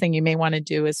 the first thing you may want to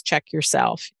do is check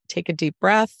yourself. Take a deep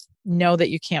breath. Know that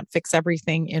you can't fix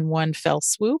everything in one fell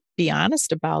swoop. Be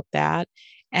honest about that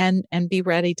and be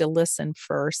ready to listen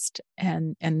first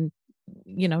and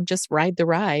just ride the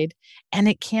ride. And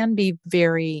it can be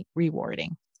very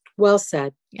rewarding. Well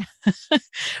said. Yeah.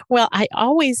 Well, I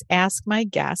always ask my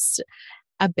guests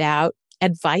about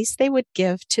advice they would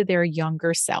give to their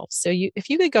younger self. So if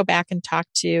you could go back and talk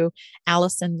to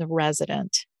Allison, the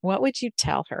resident, what would you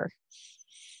tell her?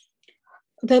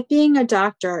 That being a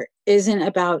doctor isn't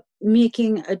about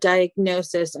making a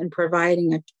diagnosis and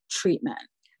providing a treatment,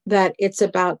 that it's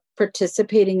about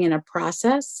participating in a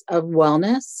process of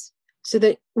wellness so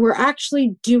that we're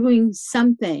actually doing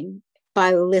something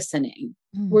by listening.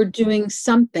 We're doing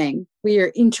something. We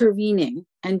are intervening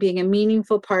and being a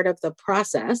meaningful part of the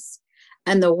process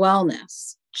and the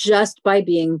wellness just by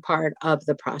being part of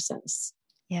the process.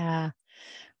 Yeah.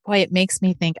 Boy, it makes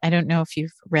me think. I don't know if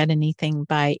you've read anything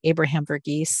by Abraham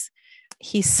Verghese.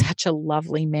 He's such a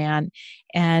lovely man.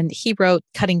 And he wrote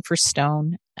Cutting for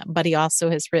Stone, but he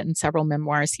also has written several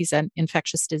memoirs. He's an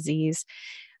infectious disease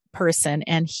person,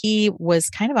 and he was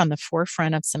kind of on the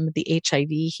forefront of some of the HIV.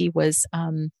 He was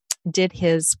did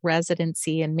his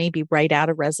residency and maybe right out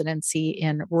of residency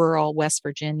in rural West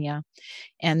Virginia.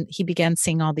 And he began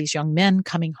seeing all these young men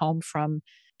coming home from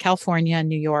California and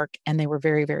New York, and they were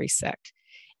very, very sick.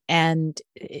 And,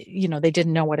 they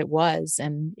didn't know what it was.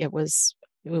 And it was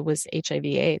HIV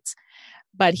AIDS.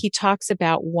 But he talks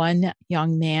about one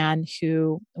young man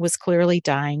who was clearly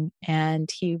dying, and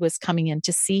he was coming in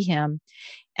to see him.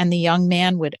 And the young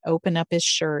man would open up his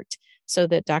shirt so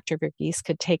that Dr. Verghese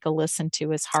could take a listen to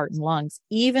his heart and lungs,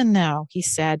 even though he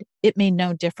said it made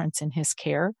no difference in his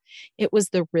care. It was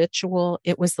the ritual,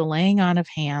 it was the laying on of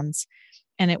hands.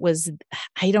 And it was,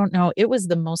 I don't know, it was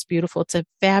the most beautiful. It's a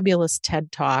fabulous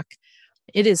TED Talk.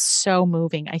 It is so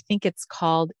moving. I think it's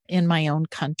called In My Own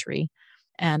Country.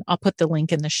 And I'll put the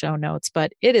link in the show notes,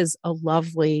 but it is a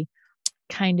lovely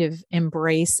kind of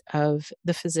embrace of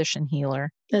the physician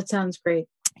healer. That sounds great.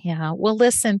 Yeah. Well,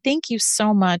 listen, thank you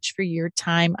so much for your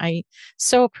time. I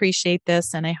so appreciate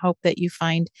this, and I hope that you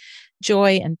find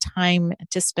joy and time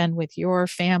to spend with your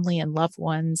family and loved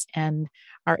ones and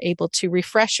are able to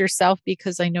refresh yourself,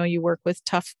 because I know you work with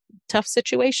tough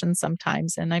situations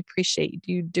sometimes, and I appreciate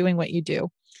you doing what you do.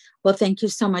 Well, thank you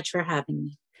so much for having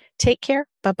me. Take care.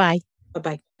 Bye-bye.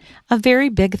 Bye-bye. A very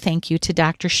big thank you to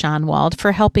Dr. Schoenwald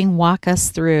for helping walk us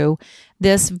through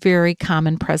this very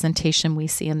common presentation we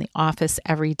see in the office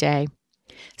every day.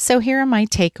 So here are my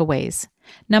takeaways.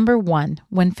 Number 1,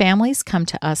 when families come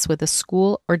to us with a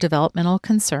school or developmental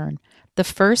concern, the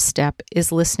first step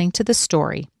is listening to the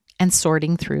story and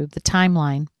sorting through the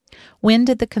timeline. When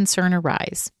did the concern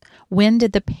arise? When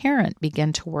did the parent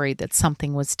begin to worry that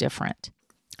something was different?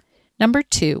 Number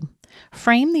 2,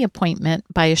 frame the appointment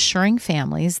by assuring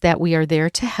families that we are there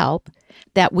to help,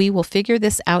 that we will figure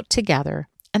this out together,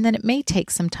 and that it may take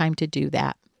some time to do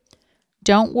that.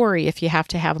 Don't worry if you have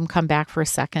to have them come back for a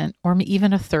second or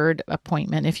even a third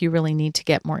appointment if you really need to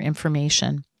get more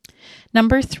information.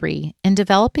 Number 3, in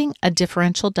developing a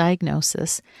differential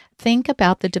diagnosis, think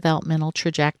about the developmental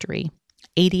trajectory.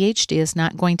 ADHD is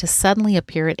not going to suddenly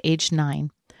appear at age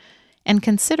 9. And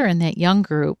consider in that young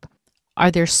group,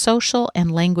 are there social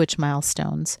and language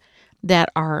milestones that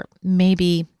are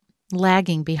maybe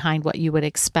lagging behind what you would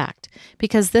expect?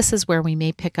 Because this is where we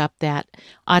may pick up that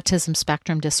autism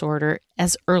spectrum disorder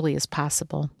as early as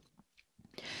possible.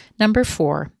 Number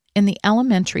 4, in the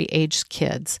elementary age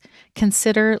kids,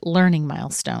 consider learning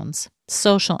milestones,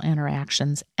 social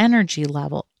interactions, energy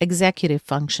level, executive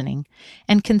functioning,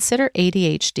 and consider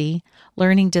ADHD,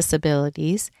 learning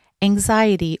disabilities,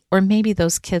 anxiety, or maybe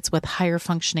those kids with higher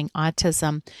functioning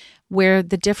autism, where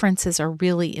the differences are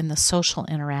really in the social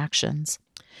interactions.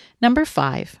 Number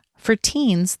 5, for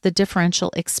teens, the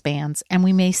differential expands, and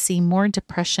we may see more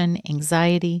depression,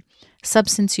 anxiety,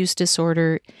 substance use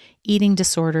disorder, eating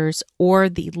disorders, or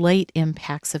the late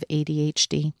impacts of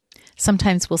ADHD.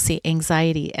 Sometimes we'll see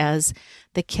anxiety as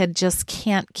the kid just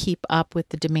can't keep up with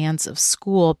the demands of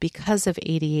school because of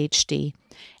ADHD,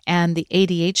 and the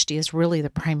ADHD is really the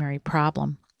primary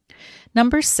problem.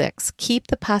 Number 6, keep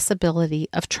the possibility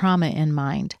of trauma in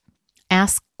mind.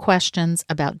 Ask questions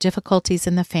about difficulties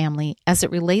in the family as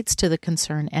it relates to the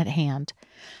concern at hand.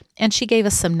 And she gave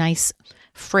us some nice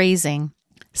phrasing,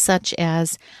 such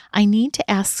as, I need to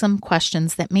ask some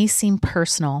questions that may seem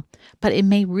personal, but it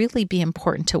may really be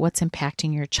important to what's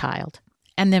impacting your child,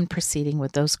 and then proceeding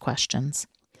with those questions.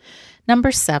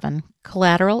 Number 7,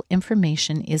 collateral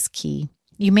information is key.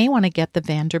 You may want to get the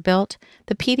Vanderbilt,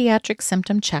 the Pediatric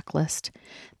Symptom Checklist,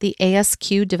 the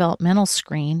ASQ Developmental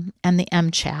Screen, and the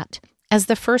MCHAT as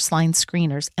the first-line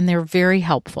screeners, and they're very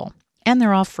helpful, and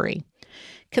they're all free.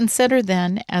 Consider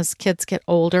then, as kids get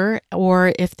older,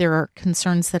 or if there are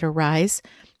concerns that arise,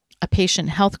 a patient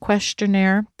health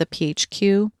questionnaire, the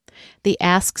PHQ, the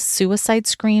Ask Suicide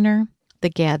Screener, the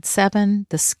GAD-7,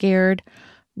 the SCARED,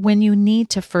 when you need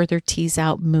to further tease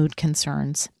out mood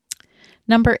concerns.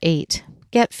 Number 8,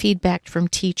 get feedback from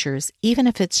teachers, even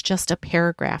if it's just a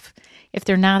paragraph. If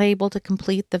they're not able to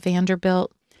complete the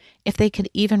Vanderbilt, if they could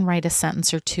even write a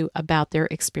sentence or two about their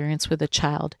experience with a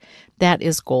child, that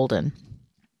is golden.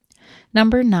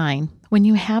 Number 9, when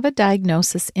you have a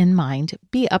diagnosis in mind,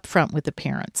 be upfront with the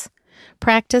parents.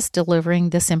 Practice delivering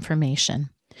this information.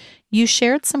 You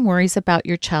shared some worries about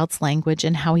your child's language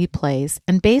and how he plays,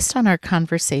 and based on our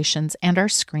conversations and our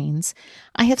screens,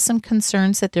 I have some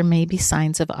concerns that there may be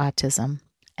signs of autism.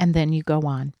 And then you go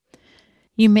on.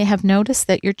 You may have noticed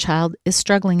that your child is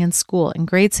struggling in school and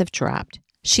grades have dropped.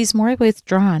 She's more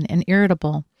withdrawn and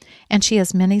irritable, and she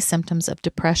has many symptoms of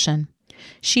depression.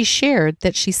 She shared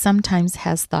that she sometimes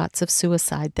has thoughts of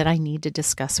suicide that I need to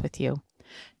discuss with you.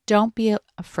 Don't be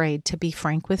afraid to be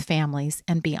frank with families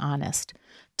and be honest.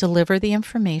 Deliver the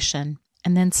information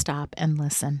and then stop and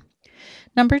listen.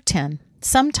 Number 10,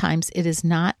 sometimes it is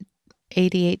not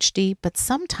ADHD, but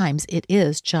sometimes it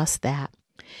is just that.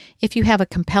 If you have a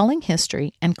compelling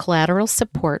history and collateral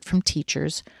support from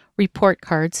teachers, report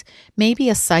cards, maybe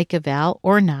a psych eval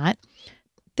or not,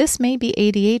 this may be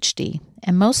ADHD,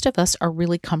 and most of us are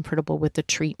really comfortable with the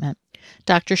treatment.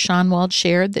 Dr. Schonwald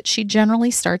shared that she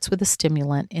generally starts with a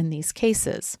stimulant in these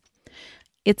cases.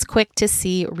 It's quick to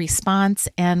see response,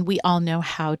 and we all know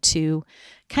how to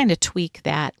kind of tweak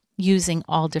that using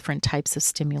all different types of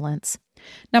stimulants.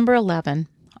 Number 11,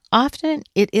 often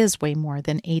it is way more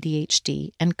than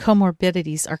ADHD, and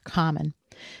comorbidities are common.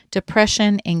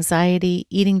 Depression, anxiety,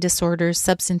 eating disorders,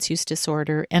 substance use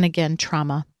disorder, and again,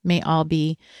 trauma may all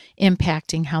be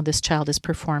impacting how this child is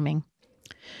performing.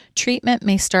 Treatment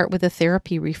may start with a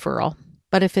therapy referral,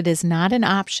 but if it is not an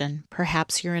option,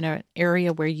 perhaps you're in an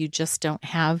area where you just don't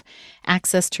have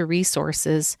access to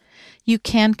resources, you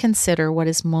can consider what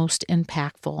is most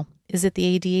impactful. Is it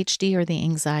the ADHD or the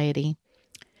anxiety?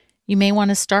 You may want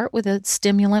to start with a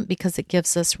stimulant because it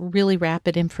gives us really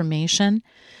rapid information,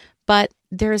 but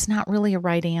there is not really a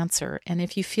right answer. And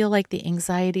if you feel like the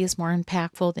anxiety is more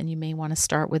impactful, then you may want to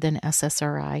start with an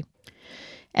SSRI.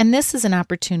 And this is an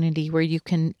opportunity where you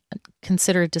can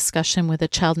consider a discussion with a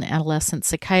child and adolescent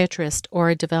psychiatrist or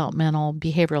a developmental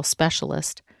behavioral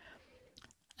specialist.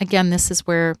 Again, this is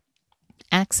where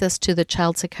access to the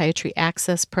child psychiatry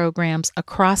access programs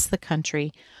across the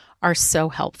country are so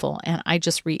helpful. And I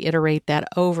just reiterate that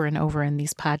over and over in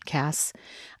these podcasts.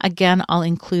 Again, I'll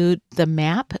include the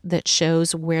map that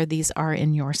shows where these are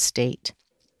in your state.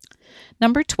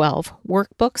 Number 12,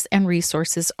 workbooks and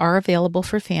resources are available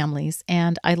for families,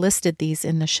 and I listed these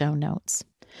in the show notes.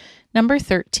 Number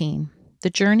 13, the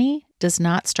journey does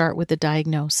not start with the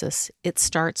diagnosis. It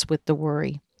starts with the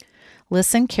worry.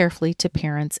 Listen carefully to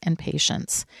parents and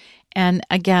patients. And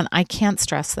again, I can't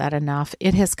stress that enough.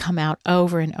 It has come out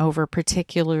over and over,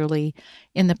 particularly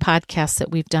in the podcasts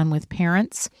that we've done with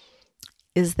parents,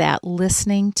 is that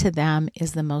listening to them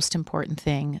is the most important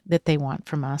thing that they want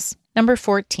from us. Number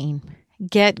 14,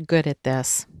 get good at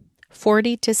this.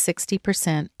 40 to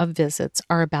 60% of visits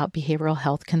are about behavioral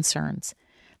health concerns.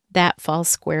 That falls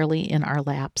squarely in our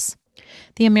laps.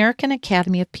 The American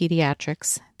Academy of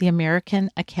Pediatrics, the American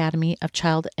Academy of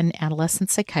Child and Adolescent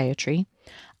Psychiatry,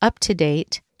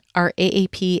 UpToDate, our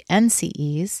AAP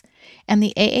NCEs, and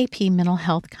the AAP Mental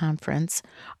Health Conference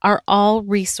are all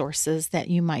resources that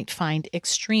you might find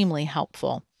extremely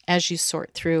helpful as you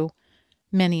sort through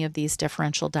many of these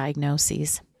differential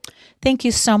diagnoses. Thank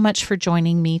you so much for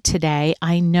joining me today.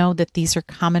 I know that these are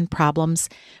common problems,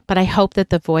 but I hope that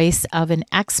the voice of an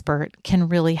expert can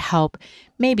really help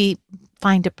maybe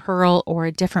find a pearl or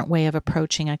a different way of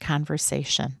approaching a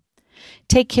conversation.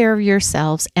 Take care of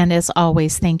yourselves, and as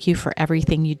always, thank you for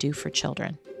everything you do for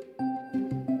children.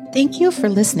 Thank you for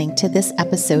listening to this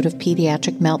episode of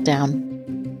Pediatric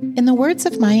Meltdown. In the words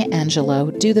of Maya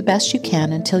Angelou, do the best you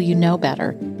can until you know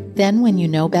better. Then when you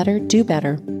know better, do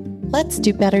better. Let's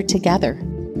do better together.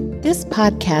 This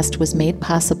podcast was made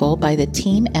possible by the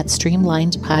team at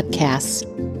Streamlined Podcasts.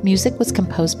 Music was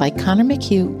composed by Connor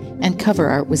McHugh, and cover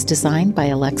art was designed by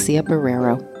Alexia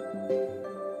Barrero.